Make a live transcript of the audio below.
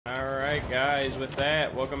Alright guys, with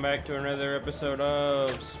that, welcome back to another episode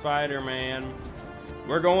of Spider-Man.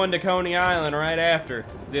 We're going to Coney Island right after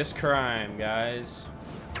this crime, guys.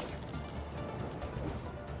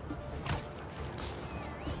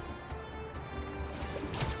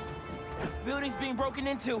 Building's being broken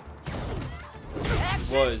into.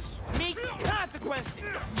 It was. Meet consequences.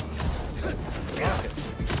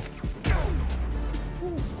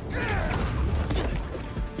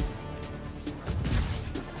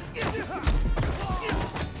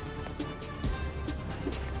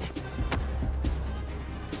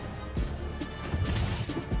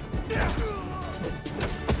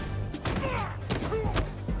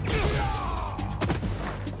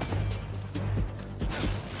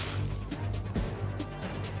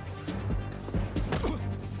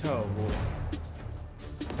 Oh boy.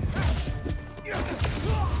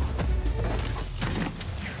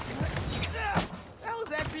 That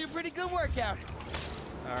was actually a pretty good workout.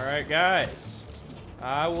 Alright guys,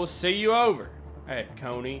 I will see you over at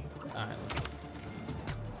Coney Island.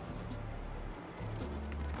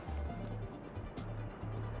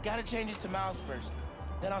 Gotta change it to Miles first.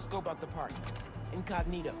 Then I'll scope out the park.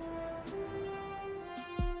 Incognito.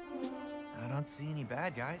 I don't see any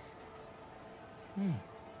bad guys.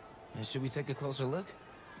 Should we take a closer look?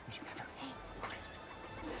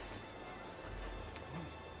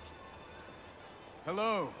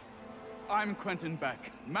 Hello, I'm Quentin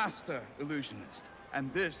Beck, Master Illusionist.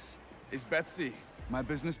 And this is Betsy, my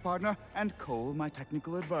business partner, and Cole, my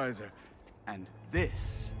technical advisor. And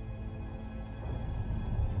this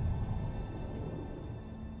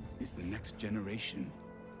is the next generation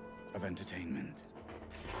of entertainment.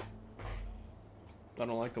 I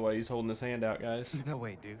don't like the way he's holding his hand out, guys. No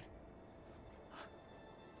way, dude.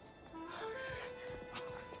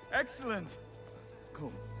 Excellent!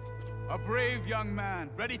 Cole, a brave young man,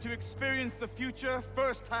 ready to experience the future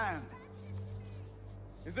firsthand.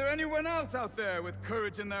 Is there anyone else out there with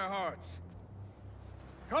courage in their hearts?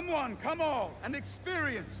 Come one, come all, and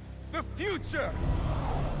experience the future!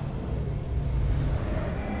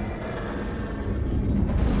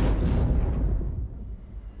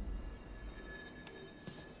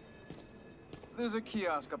 There's a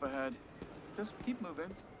kiosk up ahead. Just keep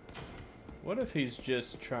moving. What if he's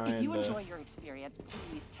just trying If you to... enjoy your experience,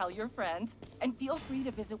 please tell your friends, and feel free to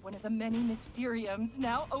visit one of the many Mysteriums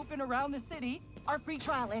now open around the city. Our free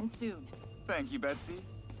trial ends soon. Thank you, Betsy.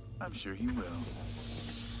 I'm sure he will.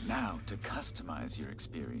 Now, to customize your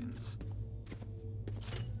experience.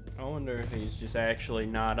 I wonder if he's just actually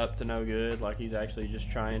not up to no good, like he's actually just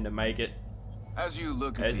trying to make it As you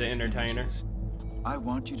look at as an these entertainer. images, I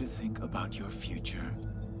want you to think about your future,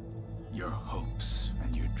 your hopes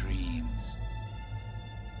and your dreams.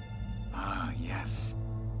 Ah, yes.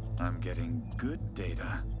 I'm getting good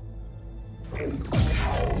data. And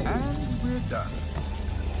we're done.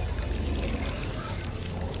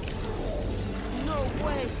 No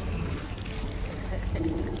way.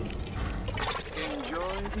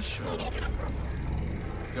 Enjoy the show.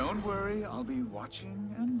 Don't worry, I'll be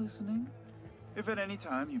watching and listening. If at any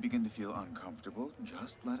time you begin to feel uncomfortable,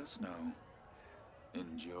 just let us know.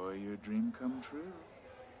 Enjoy your dream come true.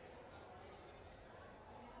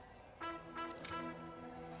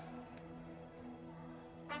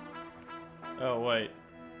 Oh, wait.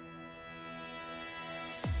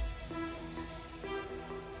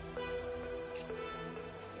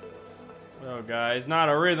 Oh, guys, not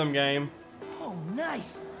a rhythm game. Oh,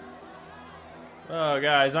 nice. Oh,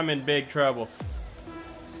 guys, I'm in big trouble.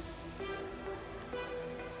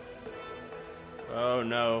 Oh,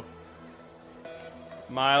 no.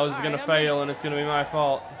 Miles is gonna fail, and it's gonna be my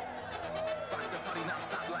fault.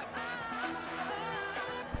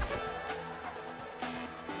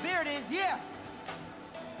 There it is, yeah.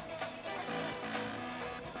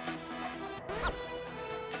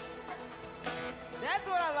 That's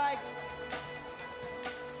what I like.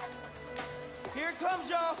 Here it comes,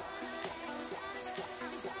 y'all.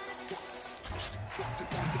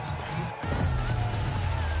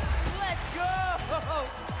 Let's go.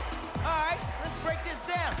 All right, let's break this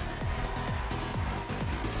down.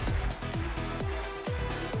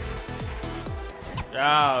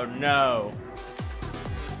 Oh, no.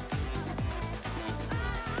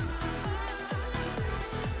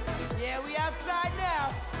 Yeah, we outside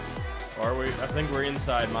now. Are we? I think we're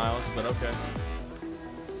inside, Miles, but okay.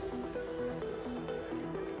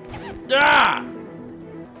 Ah!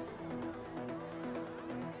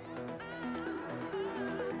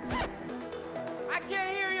 I can't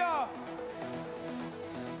hear y'all.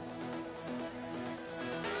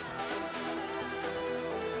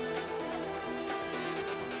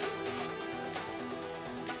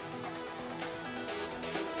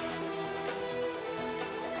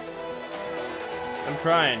 I'm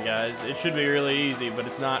trying, guys. It should be really easy, but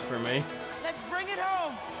it's not for me. Let's bring it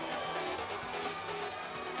home.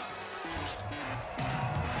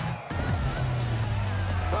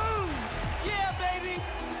 Boom! Yeah, baby.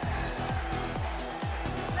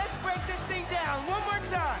 Let's break this thing down one more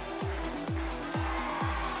time.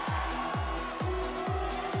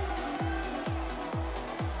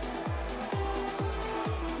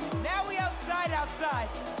 Now we outside.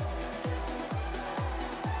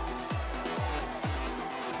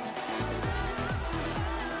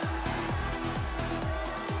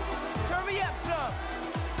 Turn me up some.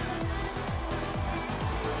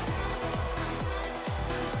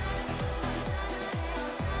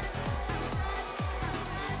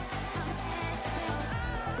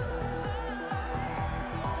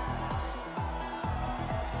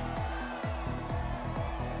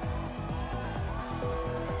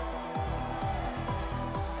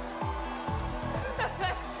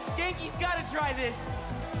 Genki's gotta try this.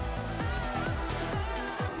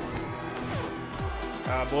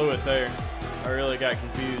 I blew it there. I really got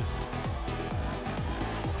confused.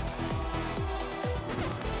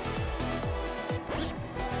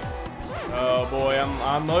 Oh boy,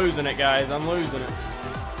 I'm losing it, guys. I'm losing it.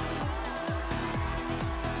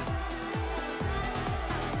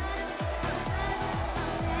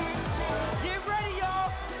 Get ready,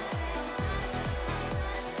 y'all.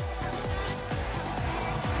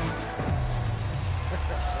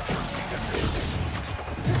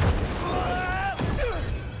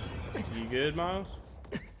 You good, Miles?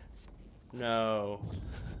 No.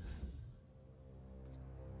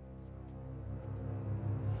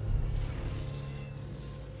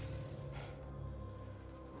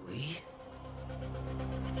 Lee?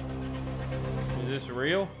 Is this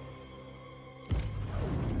real?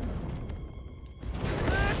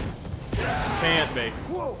 Can't be.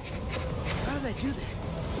 Whoa! How did I do that?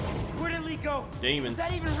 Where did Lee go? Demons. Is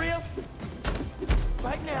that even real?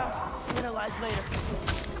 Right now, analyze later.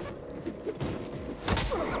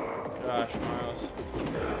 Gosh, Miles.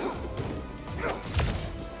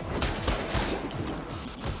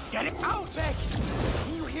 Get him out! Beck,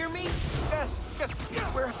 can you hear me? Yes,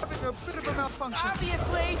 we're having a bit of a malfunction.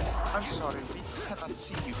 Obviously! I'm sorry, we cannot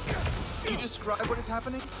see you. Can you describe what is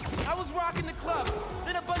happening? I was rocking the club,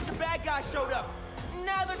 then a bunch of bad guys showed up.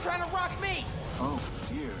 Now they're trying to rock me! Oh,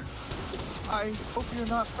 dear. I hope you're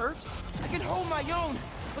not hurt. I can hold my own,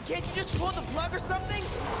 but can't you just pull the plug or something?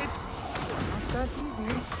 It's not that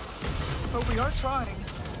easy. But we are trying.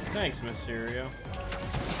 Thanks, Mysterio.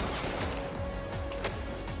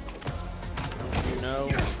 You know.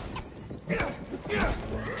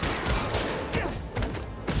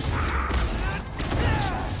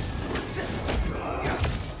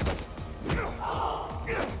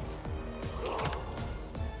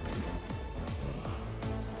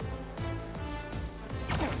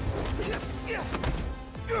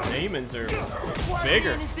 Demons are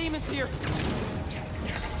bigger. His demons here.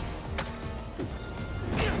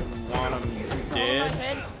 Want them All in my dead?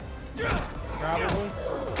 head. Probably.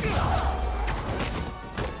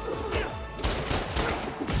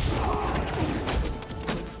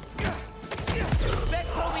 Beck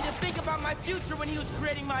told me to think about my future when he was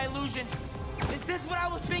creating my illusion. Is this what I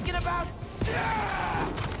was thinking about?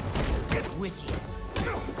 Wicked.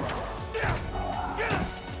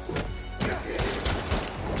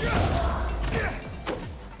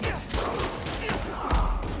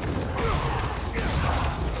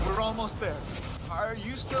 We're almost there. Are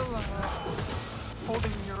you still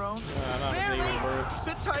holding your own? Not a demon brute.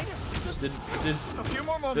 Sit tight. Just Did a few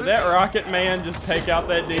more moments. did that Rocket Man just take out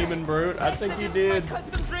that demon brute? I think he did. My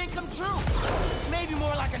custom dream come true. Maybe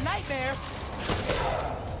more like a nightmare.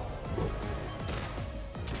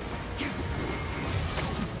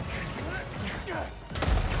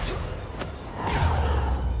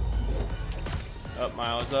 Up,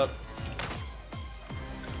 Miles, up.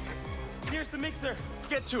 Here's the mixer.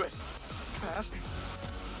 Get to it. Fast.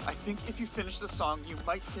 I think if you finish the song, you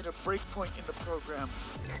might hit a break point in the program.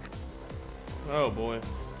 Oh boy.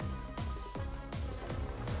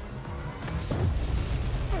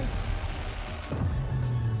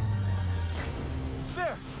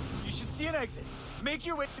 There. You should see an exit. Make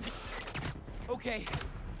your way to the... Okay,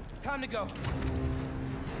 time to go.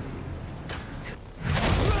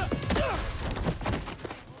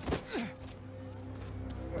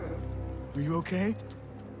 Are you okay?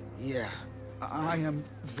 Yeah. I am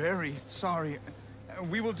very sorry.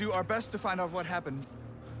 We will do our best to find out what happened.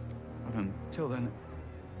 But until then...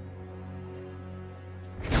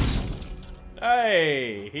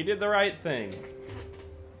 Hey, he did the right thing.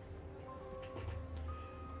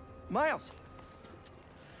 Miles.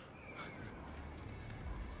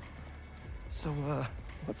 So,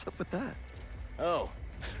 what's up with that? Oh.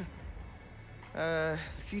 The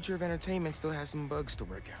future of entertainment still has some bugs to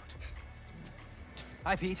work out.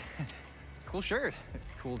 Hi, Pete. Cool shirt.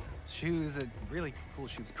 Cool shoes. Really cool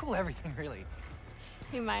shoes. Cool everything, really.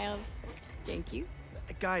 Hey, Miles. Thank you.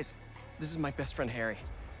 Guys, this is my best friend, Harry.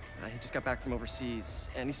 He just got back from overseas,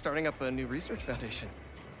 and he's starting up a new research foundation.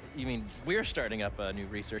 You mean we're starting up a new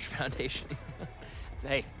research foundation?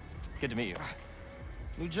 Hey, good to meet you.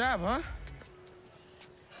 New job, huh?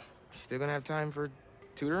 Still gonna have time for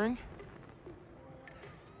tutoring?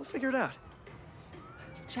 We'll figure it out.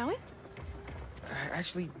 Shall we?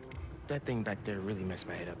 Actually, that thing back there really messed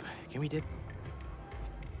my head up. Can we dip?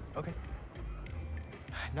 Okay.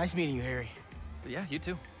 Nice meeting you, Harry. Yeah, you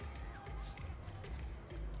too.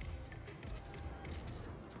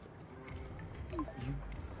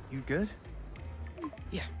 You good?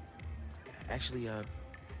 Yeah. Actually, I'll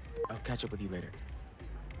catch up with you later.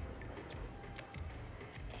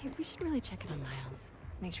 Hey, we should really check in on Miles.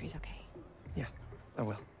 Make sure he's okay. Yeah, I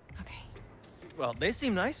will. Okay. Well, they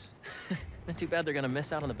seem nice. Not too bad they're gonna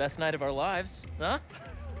miss out on the best night of our lives, huh?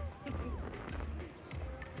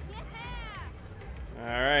 All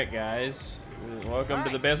right, guys. Welcome All to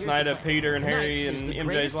the right, best here's night the of plan. Peter and Tonight Harry and is the MJ's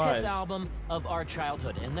greatest lives. hits album of our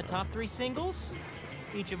childhood, and the top 3 singles,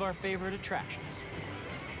 each of our favorite attractions.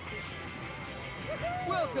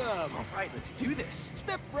 Welcome! All right, let's do this.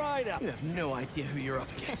 Step right up. You have no idea who you're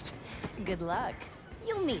up against. Good luck.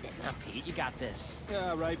 You'll need it. Now, Pete, you got this.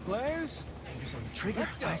 All right, players. Fingers on the trigger,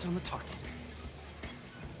 eyes on the target.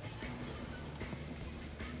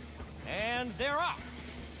 And they're off.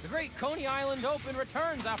 The great Coney Island Open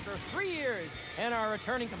returns after 3 years, and our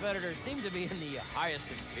returning competitors seem to be in the highest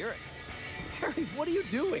of spirits. Harry, what are you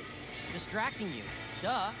doing? Distracting you.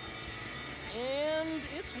 Duh. And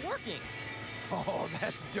it's working. Oh,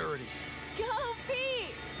 that's dirty. Go,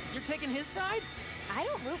 Pete! You're taking his side? I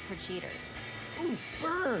don't root for cheaters. Ooh,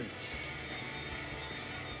 burn!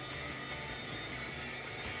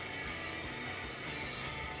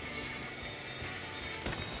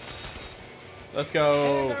 Let's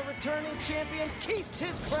go. And our returning champion keeps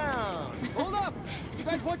his crown. Hold up! You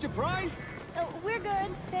guys want your prize? Oh, we're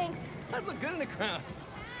good. Thanks. I'd look good in a crown.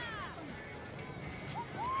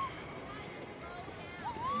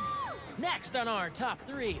 Next on our top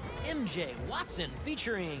 3, MJ Watson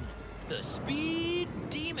featuring the Speed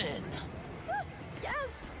Demon. Yes!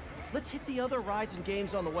 Let's hit the other rides and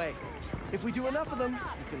games on the way. If we do enough of them,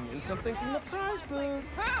 you can win something from the prize booth.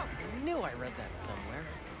 I knew I read that somewhere.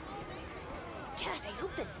 God, I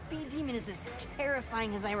hope the speed demon is as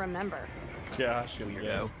terrifying as I remember. Gosh,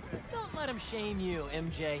 weirdo. Don't let him shame you,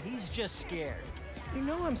 MJ. He's just scared. You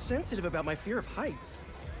know I'm sensitive about my fear of heights.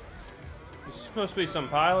 Is this supposed to be some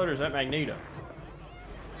pilot, or is that Magneto?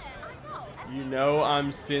 You know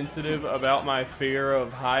I'm sensitive about my fear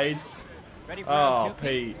of heights. Ready for round 2,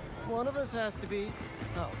 Pete. One of us has to be.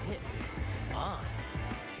 Oh, it is on.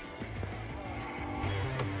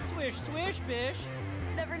 Swish, swish, bish.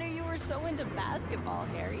 Never knew you were so into basketball,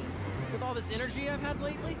 Harry. With all this energy I've had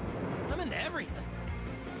lately, I'm into everything.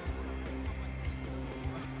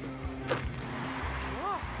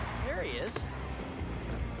 Oh, there he is.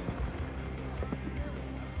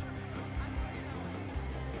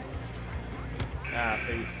 Ah,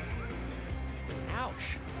 Pete.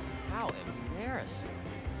 Ouch. How embarrassing.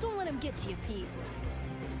 Don't let him get to you, Pete.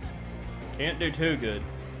 Can't do too good.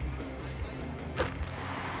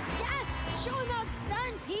 Yes! Show him how it's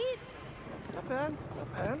done, Pete! Not bad,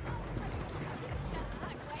 not bad.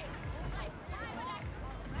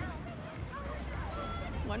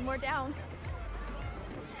 One more down.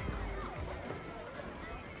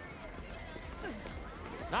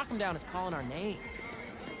 Knock him down is calling our name.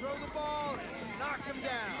 Throw the ball and knock him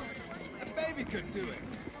down. A baby could do it.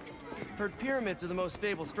 Heard pyramids are the most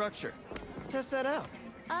stable structure. Let's test that out.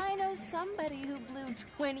 I know somebody who blew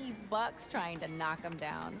 $20 trying to knock him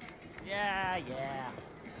down. Yeah.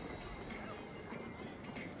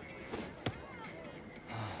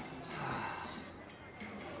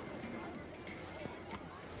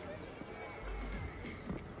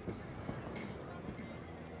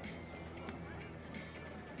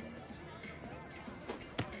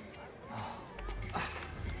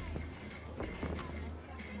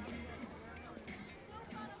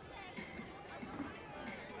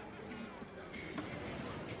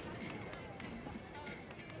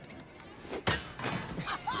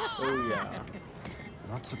 Oh, yeah.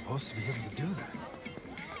 Not supposed to be able to do that.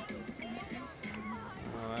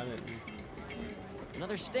 Oh, I didn't.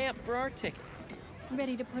 Another stamp for our ticket.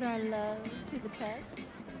 Ready to put our love to the test?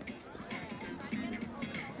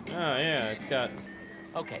 Oh, yeah, it's got...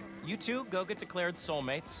 Okay, you two go get declared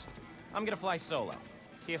soulmates. I'm gonna fly solo.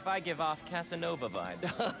 See if I give off Casanova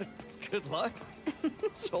vibes. Good luck.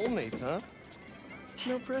 Soulmates, huh?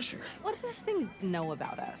 No pressure. What does this thing know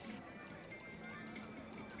about us?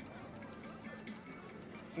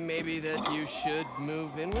 Maybe that you should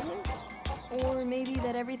move in with me? Or maybe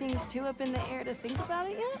that everything's too up in the air to think about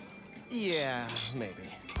it yet? Yeah, maybe.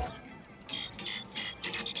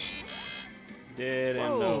 Dead in the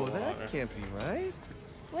Whoa, water. that can't be right.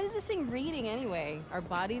 What is this thing reading anyway? Our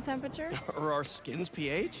body temperature? Or our skin's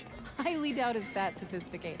pH? Highly doubt it's that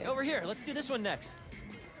sophisticated. Over here, let's do this one next.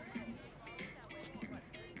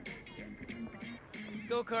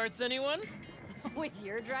 Go-karts, anyone? With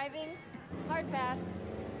your driving? Hard pass.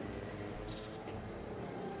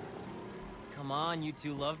 Come on, you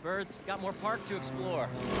two lovebirds. Got more park to explore.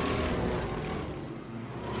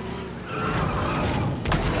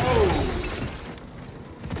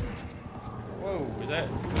 Whoa, is that...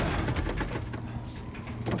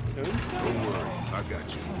 Don't worry, I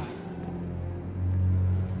got you.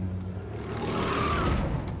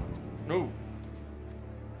 No.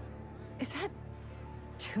 Is that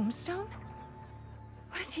Tombstone?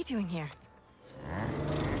 What is he doing here?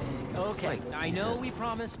 Okay, I know we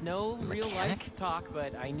promised no real-life talk,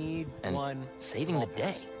 but I need one. Saving the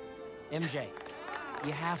day. MJ,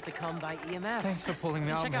 you have to come by EMF. Thanks for pulling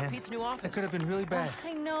me out, Check man. out Pete's new office. That could have been really bad.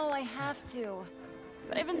 I know, I have to.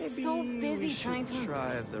 But I've been so busy trying to try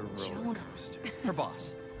impress the roller Jonah. coaster. Her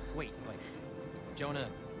boss. Wait. Jonah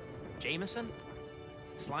Jameson?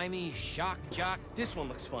 Slimy shock jock? This one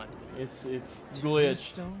looks fun. It's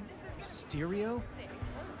glitched. Tombstone? Stereo?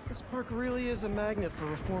 This park really is a magnet for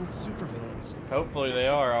reformed supervillains. Hopefully they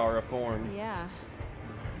are all reformed. Yeah.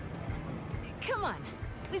 Come on.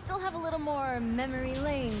 We still have a little more memory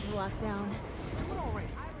lane to walk down.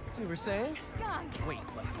 You were saying? Wait,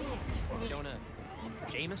 Jonah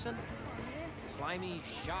Jameson? Slimy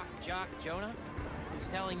shock jock Jonah? Is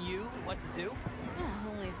telling you what to do?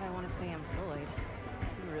 Yeah, only if I want to stay employed.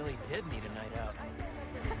 You really did need a night out.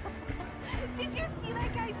 Did you see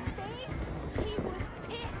that guy's face? He was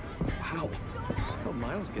pissed. Wow. Oh,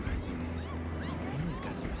 Miles gets to see these. He's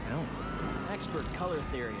got some talent. Expert color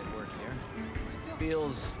theory at work here.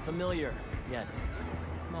 Feels familiar, yet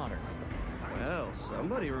modern. Well,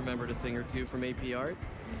 somebody remembered a thing or two from AP Art.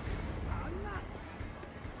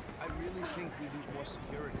 I really think we need more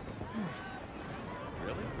security.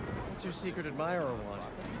 Really? What's your secret admirer want?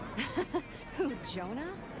 Who,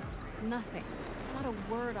 Jonah? Nothing. Not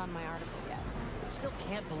a word on my article yet. Still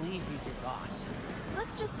can't believe he's your boss.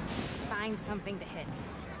 Let's just find something to hit.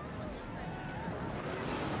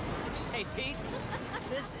 Hey, Pete,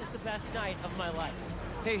 this is the best night of my life.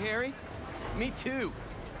 Hey, Harry. Me too.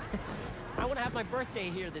 I want to have my birthday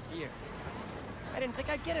here this year. I didn't think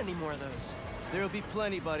I'd get any more of those. There'll be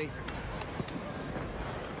plenty, buddy.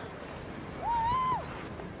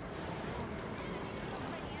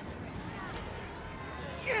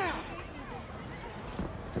 Yeah!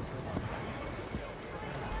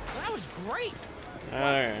 That was great!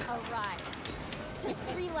 Alright. All right. Just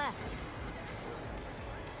 3 left.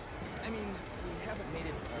 I mean, we haven't made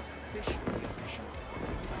it officially official.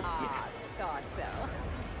 Ah, thought so.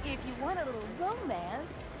 If you want a little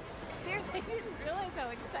romance, Seriously, I didn't realize how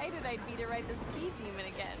excited I'd be to ride the speed demon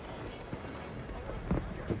again.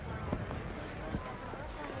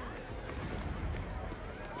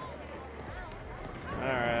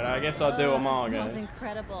 Alright, I guess I'll do them all, That guys. smells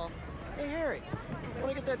incredible. Hey, Harry. Want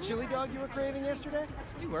to get that chili dog you were craving yesterday?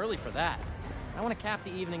 It's too early for that. I want to cap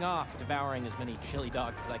the evening off devouring as many chili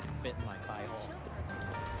dogs as I can fit in my thigh hole.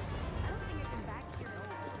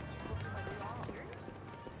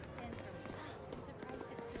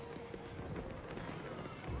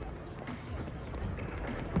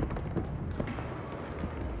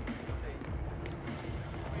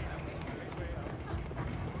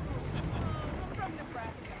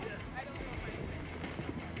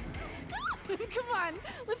 Come on,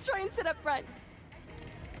 let's try and sit up front.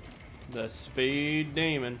 The speed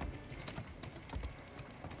demon.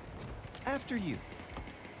 After you.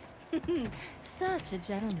 Such a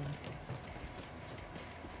gentleman.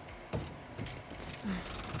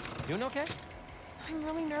 Doing okay? I'm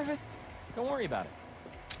really nervous. Don't worry about it.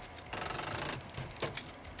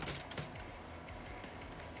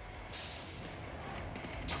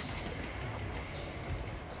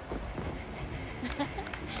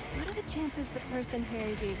 What are the chances the person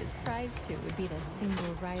Harry gave his prize to would be the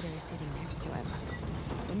single rider sitting next to him?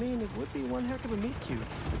 I mean, it would be one heck of a meet cute.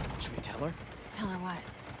 Should we tell her? Tell her what?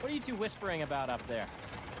 What are you two whispering about up there?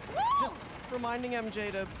 Just reminding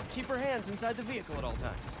MJ to keep her hands inside the vehicle at all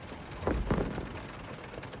times.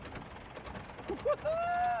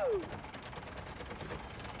 Woohoo!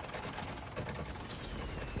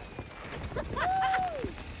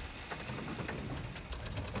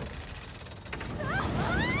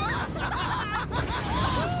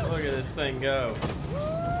 go.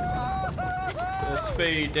 The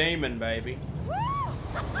speed demon, baby.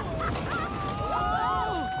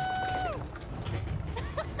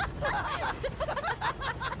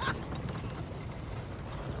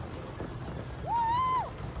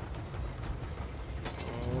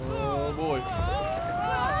 Oh boy.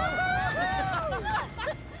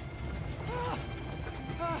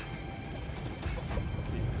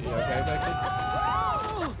 You okay back there?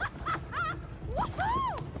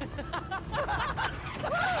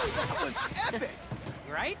 That was epic!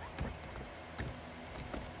 Right?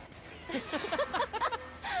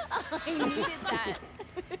 I needed that.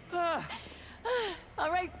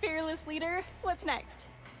 All right, fearless leader. What's next?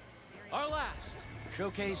 Our last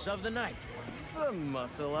showcase of the night. The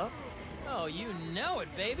muscle up. Oh, you know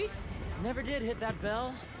it, baby. Never did hit that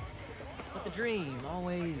bell, but the dream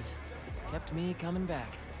always kept me coming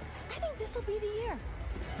back. I think this will be the year.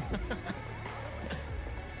 Sounds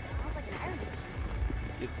like an Iron Man.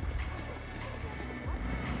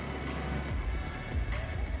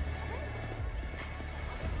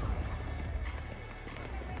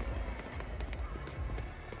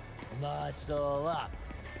 Muscle up,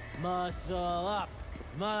 muscle up,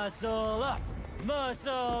 muscle up,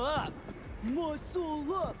 muscle up,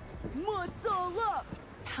 muscle up, muscle up.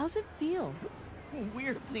 How's it feel?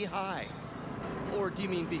 Weirdly high. Or do you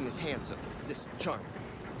mean being this handsome, this charming?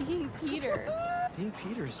 Being Peter. Being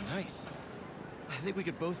Peter is nice. I think we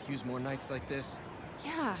could both use more nights like this.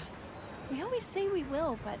 Yeah, we always say we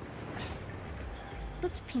will, but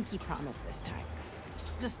let's pinky promise this time.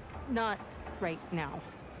 Just not right now.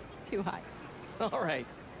 Too high. All right,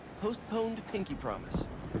 postponed pinky promise.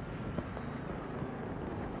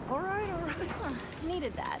 All right, all right. Huh,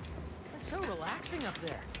 needed that. It's so relaxing up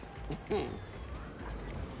there.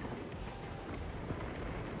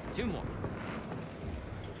 Two more.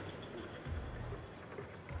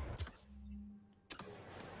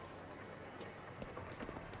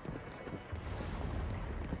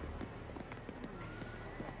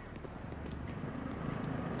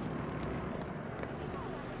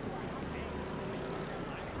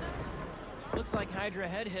 Looks like Hydra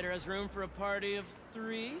Head Hitter has room for a party of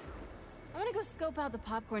 3. I want to go scope out the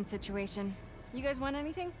popcorn situation. You guys want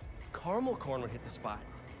anything? Caramel corn would hit the spot.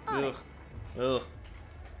 Ugh. Ugh.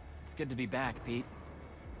 It's good to be back, Pete.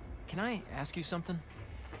 Can I ask you something?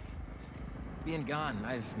 Being gone,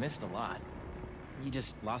 I've missed a lot. You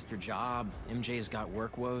just lost your job, MJ's got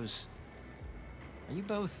work woes. Are you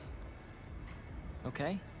both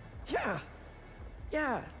okay?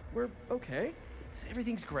 Yeah, we're okay.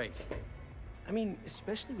 Everything's great. I mean,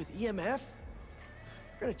 especially with EMF,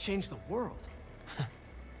 we're gonna change the world.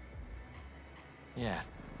 Yeah.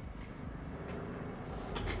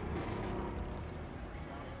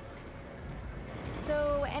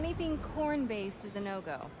 So anything corn-based is a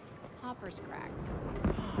no-go. Hopper's cracked.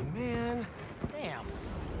 Oh, man. Damn.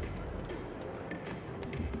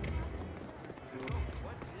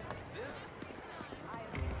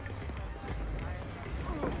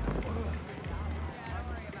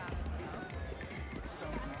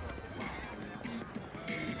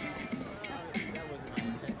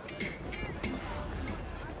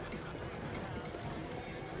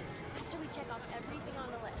 After we check off everything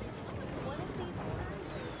on the list, one of these...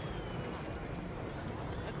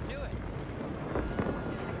 Let's do it.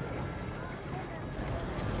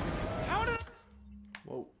 How did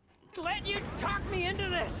Whoa. I let you talk me into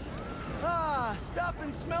this? Ah, stop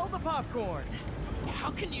and smell the popcorn.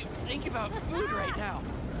 How can you think about food right now?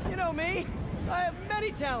 You know me. I have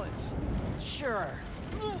many talents. Sure.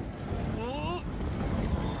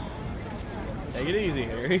 Take it easy,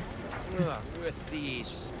 Harry. With the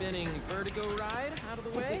spinning vertigo ride out of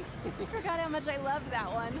the way? Forgot how much I loved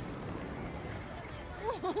that one.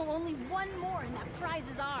 Only one more and that prize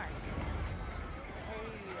is ours.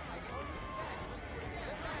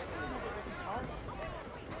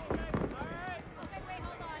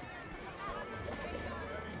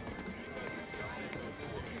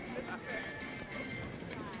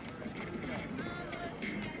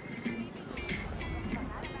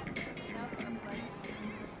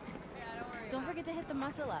 Don't forget to hit the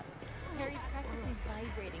muscle up. Harry's practically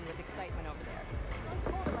vibrating with excitement over there. So I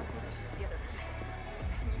told him I think we should see other people.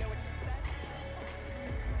 You know what he said?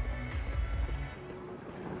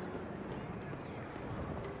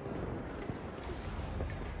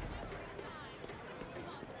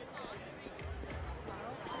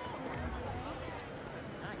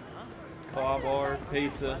 Claw bar,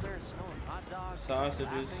 pizza,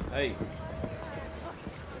 sausages. Hey.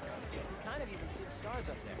 Kind of even see the stars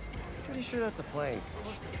up there. Pretty sure that's a plane.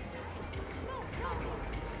 Well,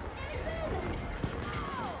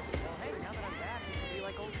 hey, now that I'm back, it'll be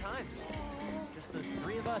like old times. Just the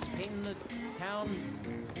three of us painting the town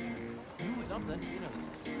blue something, you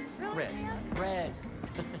know. Red. Red.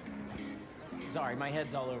 Sorry, my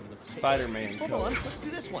head's all over the place. Spider-Man. Hold on, let's do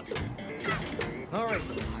this one. All right,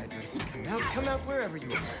 little Hydras, come out wherever you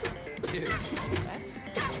are. Dude, that's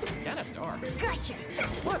kind of dark. Gotcha!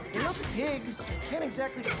 What? We're not pigs. Can't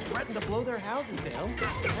exactly threaten to blow their houses down.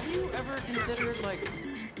 Have you ever considered, like,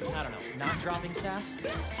 I don't know, not dropping sass?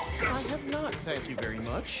 I have not, thank you very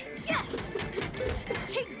much. Yes!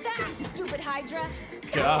 Take that, you stupid Hydra!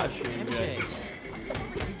 Gosh, MJ, MJ.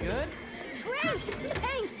 you good? Great!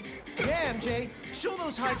 Thanks! Yeah, MJ, show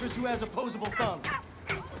those Hydras who has opposable thumbs.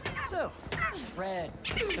 So, Red.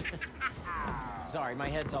 Sorry, my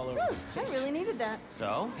head's all over the I place. really needed that.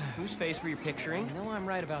 So, whose face were you picturing? I know I'm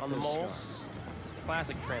right about On the those moles? scars.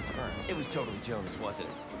 Classic transference. It was totally Jonas, wasn't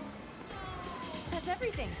it? That's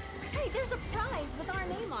everything. Hey, there's a prize with our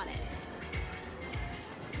name on it.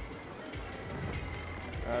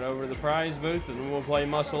 Right over to the prize booth, and we'll play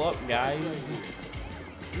Muscle Up, guys.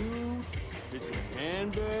 Shoot, it's a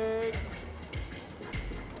handbag.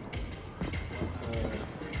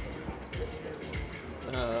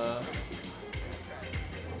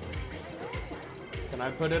 Can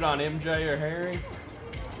I put it on MJ or Harry?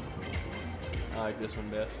 I like this one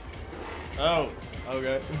best. Oh,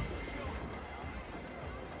 okay.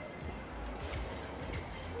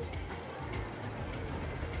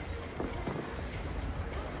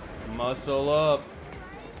 Muscle up.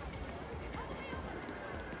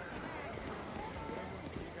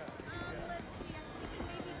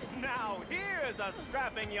 Now here's a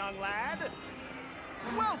strapping young lad.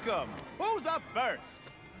 Welcome. Who's up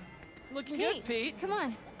first? Looking Pete, good, Pete. come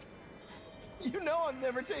on. you know I'm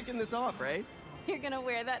never taking this off, right? You're gonna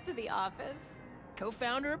wear that to the office?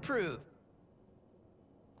 Co-founder approved.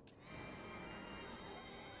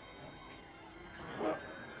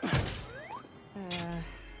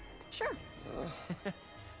 Sure.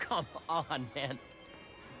 Come on, man.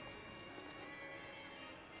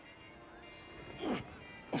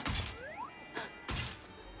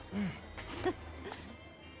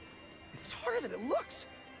 It's harder than it looks.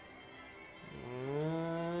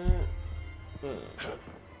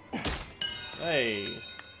 Hey.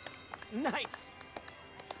 Nice.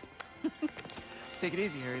 Take it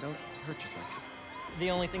easy, Harry. Don't hurt yourself. The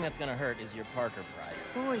only thing that's gonna hurt is your Parker pride.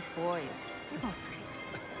 Boys, boys. You're both pretty.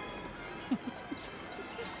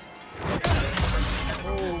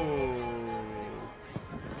 Oh.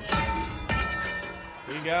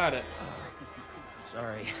 We got it.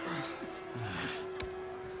 Sorry.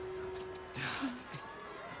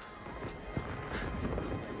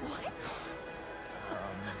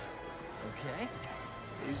 Okay.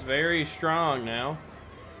 He's very strong now.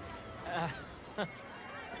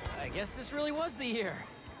 I guess this really was the year.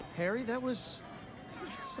 Harry, that was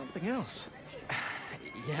something else.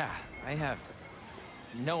 Yeah, I have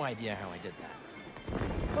no idea how I did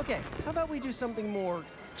that. Okay, how about we do something more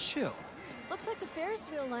chill? Looks like the Ferris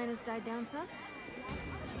wheel line has died down some.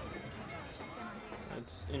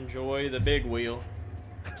 Let's enjoy the big wheel.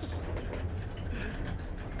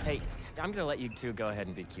 Hey, I'm gonna let you two go ahead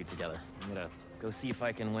and be cute together. I'm gonna go see if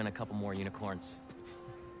I can win a couple more unicorns.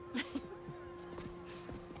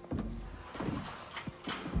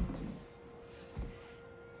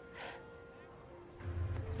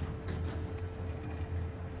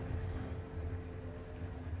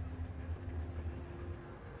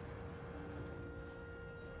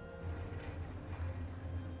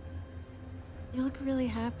 You look really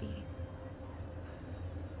happy.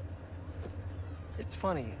 It's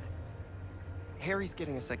funny. Harry's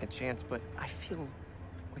getting a second chance, but I feel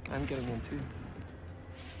like I'm getting one too.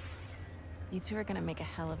 You two are gonna make a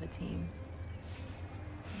hell of a team.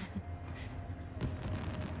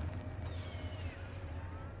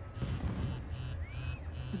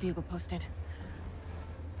 The Bugle posted.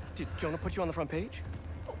 Did Jonah put you on the front page?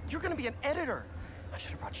 Oh, you're gonna be an editor. I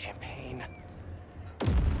should have brought champagne.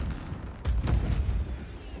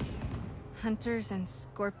 Hunters and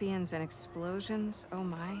scorpions and explosions, oh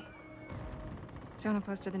my. Jonah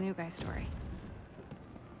posted the new guy story.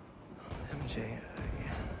 MJ,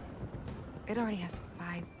 It already has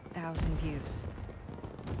 5,000 views.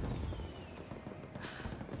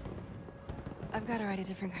 I've got to write a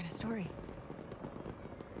different kind of story.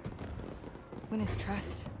 Win his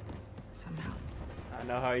trust, somehow. I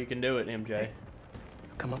know how you can do it, MJ.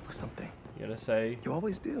 come up with something. You gotta say. You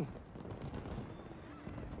always do.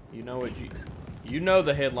 You know what you know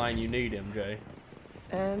the headline you need, MJ.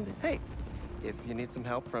 And hey, if you need some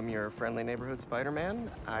help from your friendly neighborhood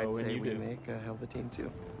Spider-Man, I'd say we make a hell of a team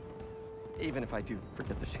too. Even if I do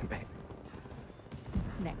forget the champagne.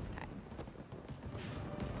 Next time.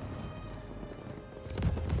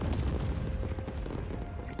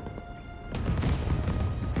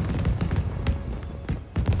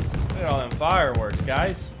 all them fireworks,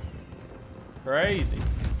 guys. Crazy.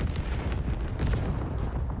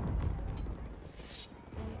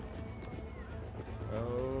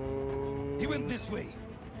 Oh. He went this way.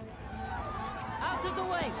 Out of the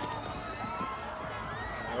way.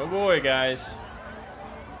 Oh boy, guys.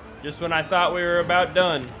 Just when I thought we were about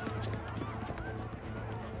done.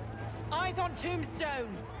 Eyes on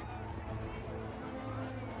Tombstone.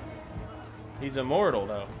 He's immortal,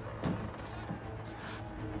 though.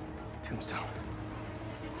 Tombstone.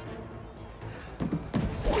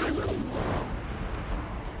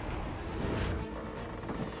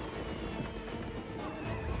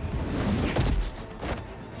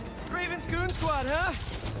 Raven's Goon Squad, huh?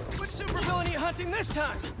 Which supervillain are you hunting this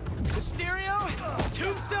time? Mysterio?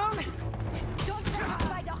 Tombstone?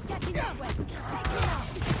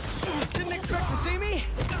 Didn't expect to see me?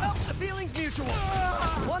 Well, the feeling's mutual.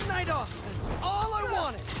 One night off, that's all I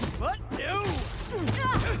wanted. But no.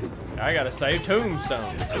 I gotta save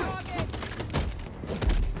Tombstone.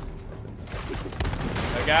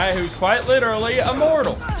 A guy who's quite literally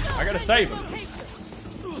immortal. I gotta save him.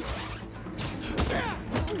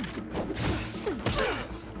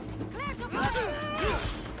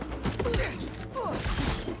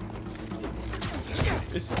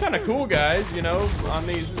 This is kind of cool, guys. You know, on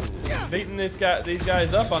these beating these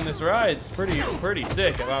guys up on this ride. It's pretty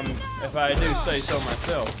sick if I do say so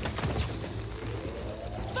myself.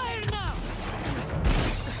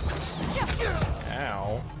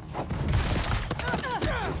 Ow.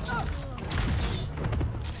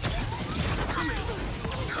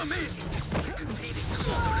 Come in. We're competing to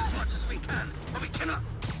slow down as much as we can, but we cannot.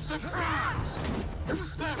 Surprise! You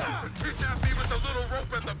thought you could kidnap me with the little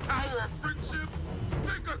rope and the power of friendship?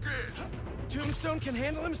 Think again. Tombstone can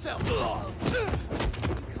handle himself.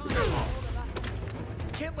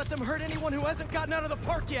 Can't let them hurt anyone who hasn't gotten out of the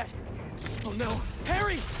park yet. Oh no,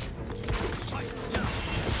 Harry!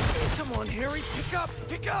 Come on, Harry, pick up,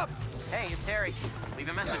 pick up! Hey, it's Harry. Leave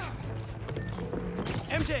a message.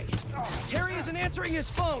 MJ, Harry isn't answering his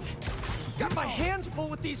phone. Got my hands full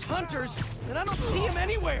with these hunters, and I don't see him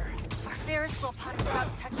anywhere. Our Ferris wheel pod's about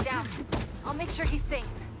to touch down. I'll make sure he's safe.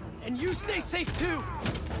 And you stay safe too.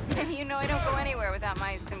 You know I don't go anywhere without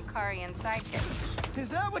my Simkarian sidekick. Is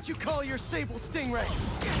that what you call your Sable Stingray?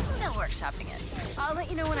 Still workshopping it. I'll let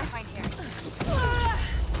you know when I find Harry.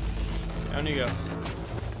 Down you go.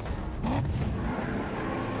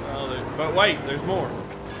 Oh, but wait, there's more.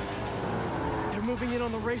 They're moving in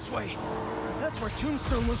on the raceway. That's where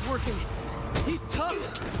Tombstone was working. He's tough.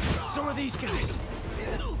 So are these guys.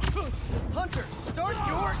 Hunters, start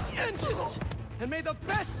your engines! And may the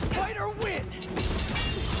best spider win!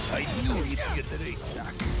 I knew he'd get the race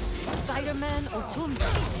back. Spider-Man or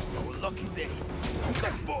Tombstone? Our lucky day.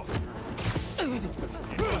 Let's both.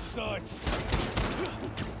 Your swords.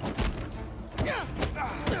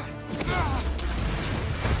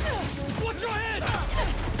 Watch your head!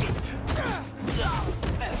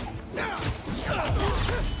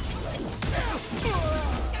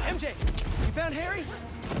 MJ, you found Harry?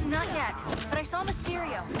 Not yet, but I saw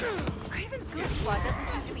Mysterio. Craven's Goon Squad doesn't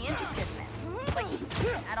seem to be interested in it. Like,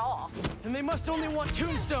 at all. And they must only want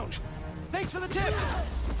Tombstone. Thanks for the tip!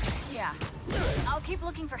 Yeah. I'll keep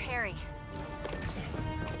looking for Harry.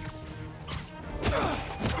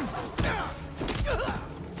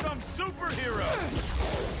 Some superhero!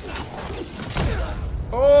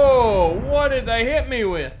 Oh, what did they hit me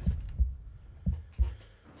with?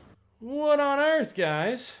 What on earth,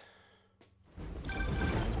 guys?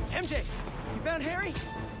 MJ, you found Harry?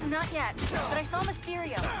 Not yet, but I saw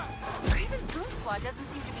Mysterio. Craven's Goon Squad doesn't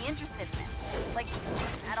seem to be interested in it. Like,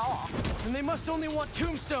 at all. And they must only want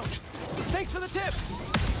Tombstone. Thanks for the tip!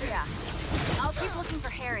 Yeah. I'll keep looking for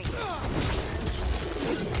Harry.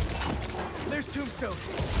 There's Tombstone.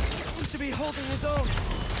 Seems to be holding his own.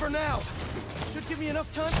 For now. Should give me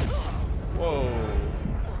enough time. Whoa.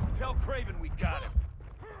 Tell Craven we got him.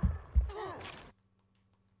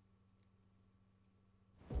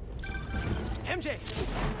 MJ, you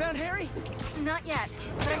found Harry? Not yet,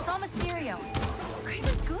 but I saw Mysterio.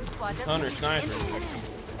 Craven's Goon Squad doesn't Hunter seem to be sniper. interested in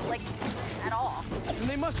it. Like, at all. And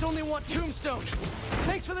they must only want Tombstone.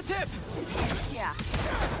 Thanks for the tip! Yeah.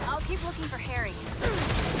 I'll keep looking for Harry.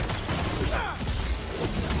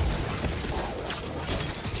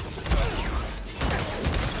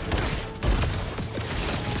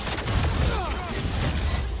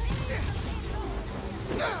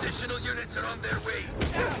 Additional units are on their way.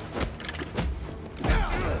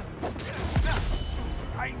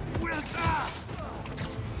 I will.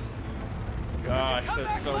 Gosh,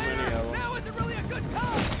 there's so many of them. Now isn't really a good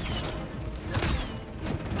time!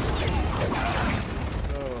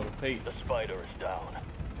 Oh, Pete. The spider is down.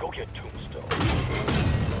 Go get Tombstone.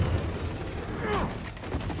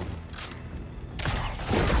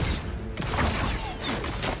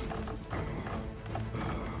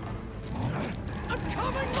 I'm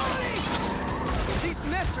coming, Lonnie! These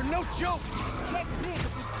nets are no joke!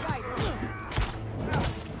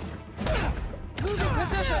 Moving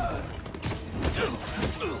positions!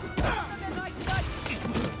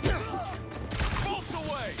 Bolts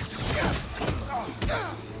away!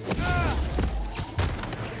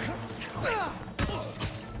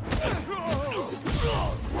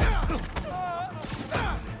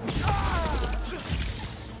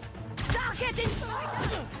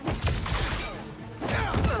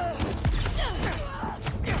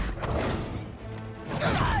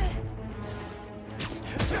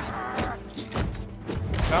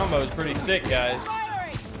 Combo's pretty sick, guys.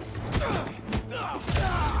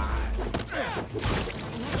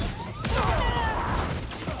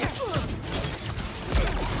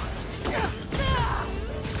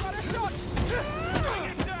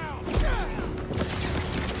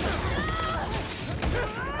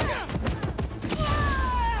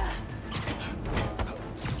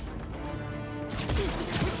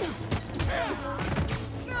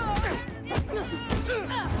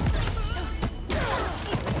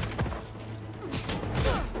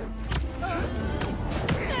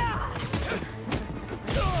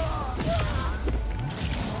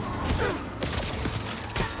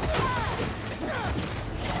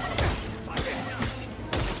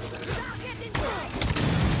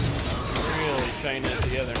 Chain it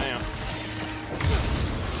together now.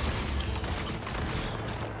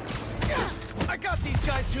 I got these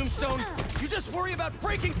guys, Tombstone. You just worry about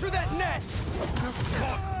breaking through that net.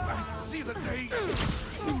 I see the day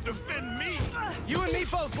you defend me. You and me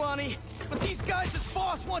both, Lonnie. But these guys'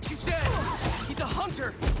 boss wants you dead. He's a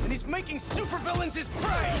hunter, and he's making supervillains his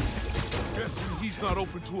prey. Guessing he's not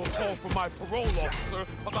open to a call from my parole officer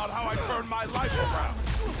about how I turned my life around.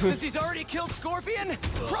 Since he's already killed Scorpion?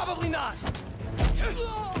 Probably not.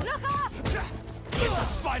 Look up! Get the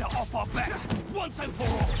spider off our back, once and for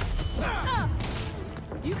all!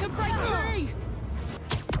 You can break free!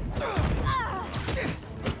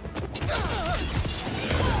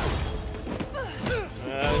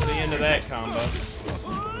 That was the end of that combo.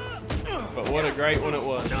 But what a great one it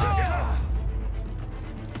was.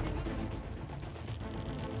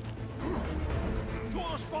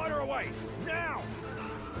 Draw the spider away, now!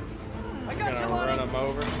 I got you, Gonna run him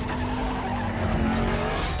over.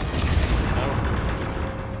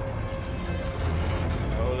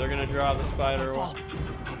 Oh, they're gonna drive the spider away.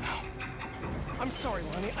 I'm sorry,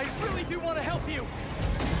 Lonnie. I really do want to help you.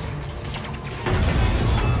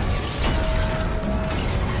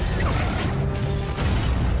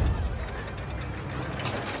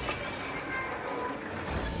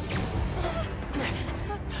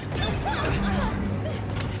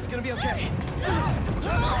 It's gonna be okay.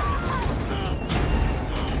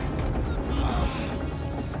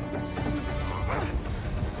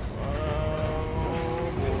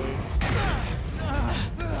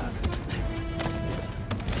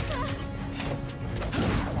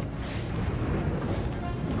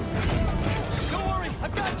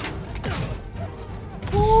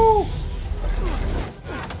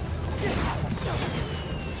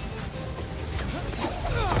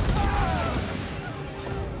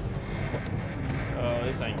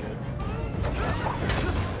 This ain't good.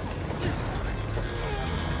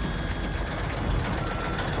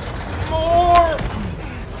 More!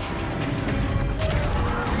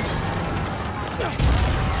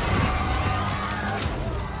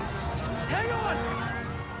 Hang on!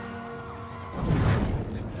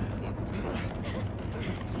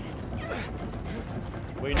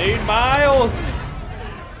 We need Miles!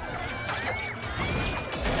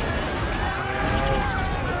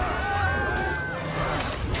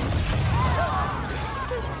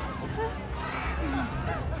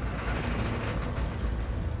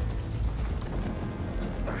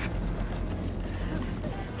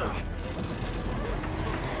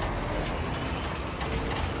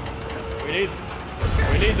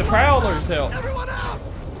 We need the Prowler's help. Everyone out!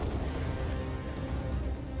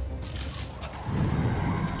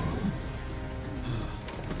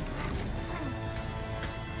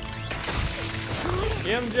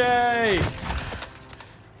 MJ!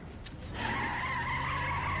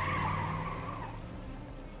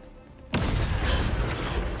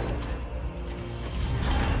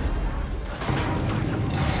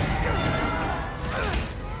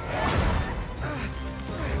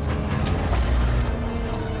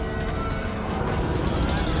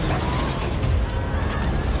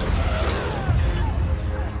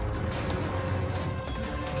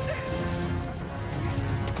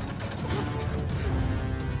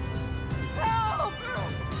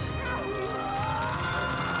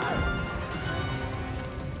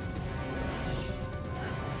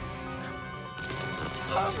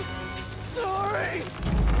 I'm sorry!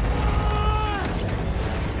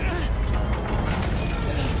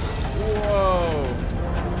 Whoa!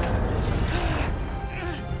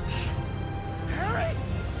 Harry!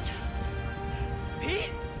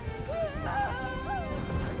 Pete?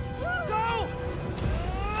 Go!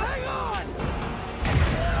 Hang on!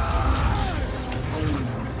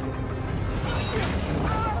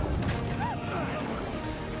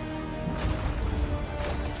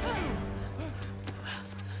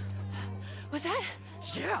 Was that?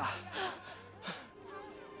 Yeah.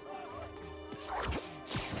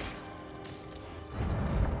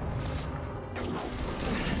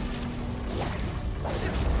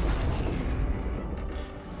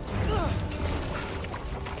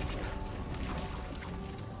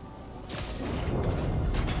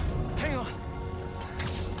 Hang on.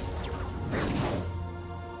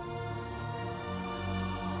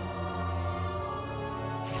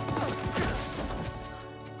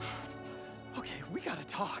 Okay, we gotta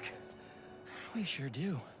talk. We sure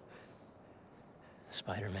do.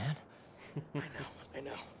 Spider-Man. I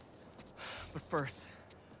know. But first,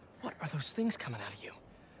 what are those things coming out of you?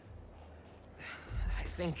 I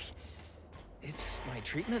think it's my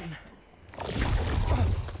treatment.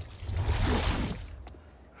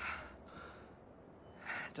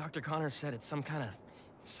 Dr. Connors said it's some kind of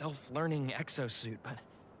self-learning exosuit, but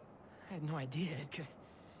I had no idea it could...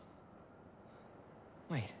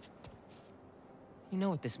 Wait. You know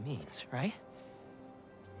what this means, right?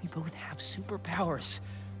 We both have superpowers.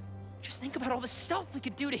 Just think about all the stuff we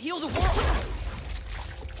could do to heal the world!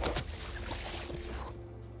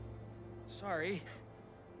 Sorry.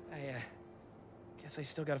 I guess I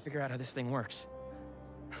still gotta figure out how this thing works.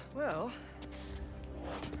 Well,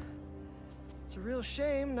 it's a real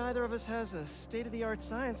shame neither of us has a state-of-the-art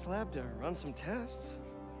science lab to run some tests.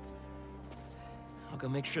 I'll go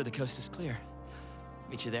make sure the coast is clear.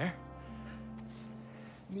 Meet you there?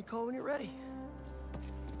 Give me a call when you're ready.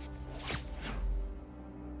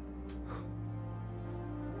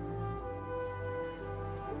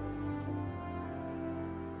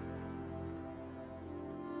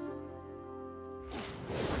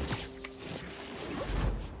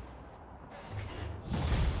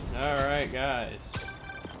 Alright, guys.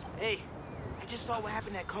 Hey, I just saw what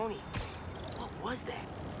happened at Coney. What was that?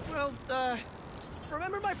 Well,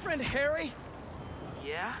 remember my friend Harry?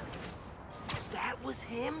 Yeah? That was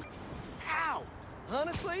him? How?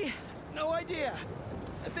 Honestly, no idea.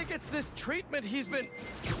 I think it's this treatment he's been...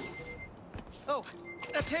 Oh,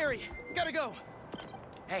 that's Harry. Gotta go.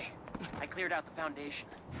 Hey, I cleared out the foundation.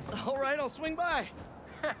 All right, I'll swing by.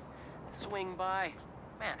 Swing by.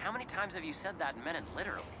 Man, how many times have you said that and meant it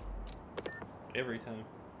literally? Every time.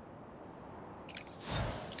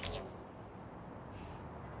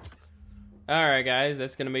 Alright guys,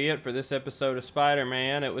 that's going to be it for this episode of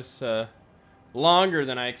Spider-Man. It was longer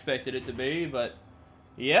than I expected it to be, but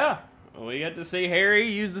yeah, we got to see Harry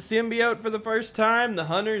use the symbiote for the first time. The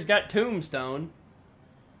Hunter's got Tombstone.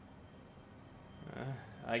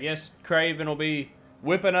 I guess Kraven will be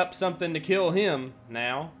whipping up something to kill him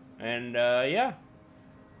now. And yeah,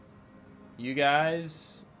 you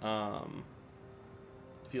guys,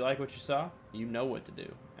 if you like what you saw, you know what to do.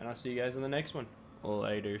 And I'll see you guys in the next one.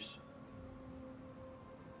 Laters.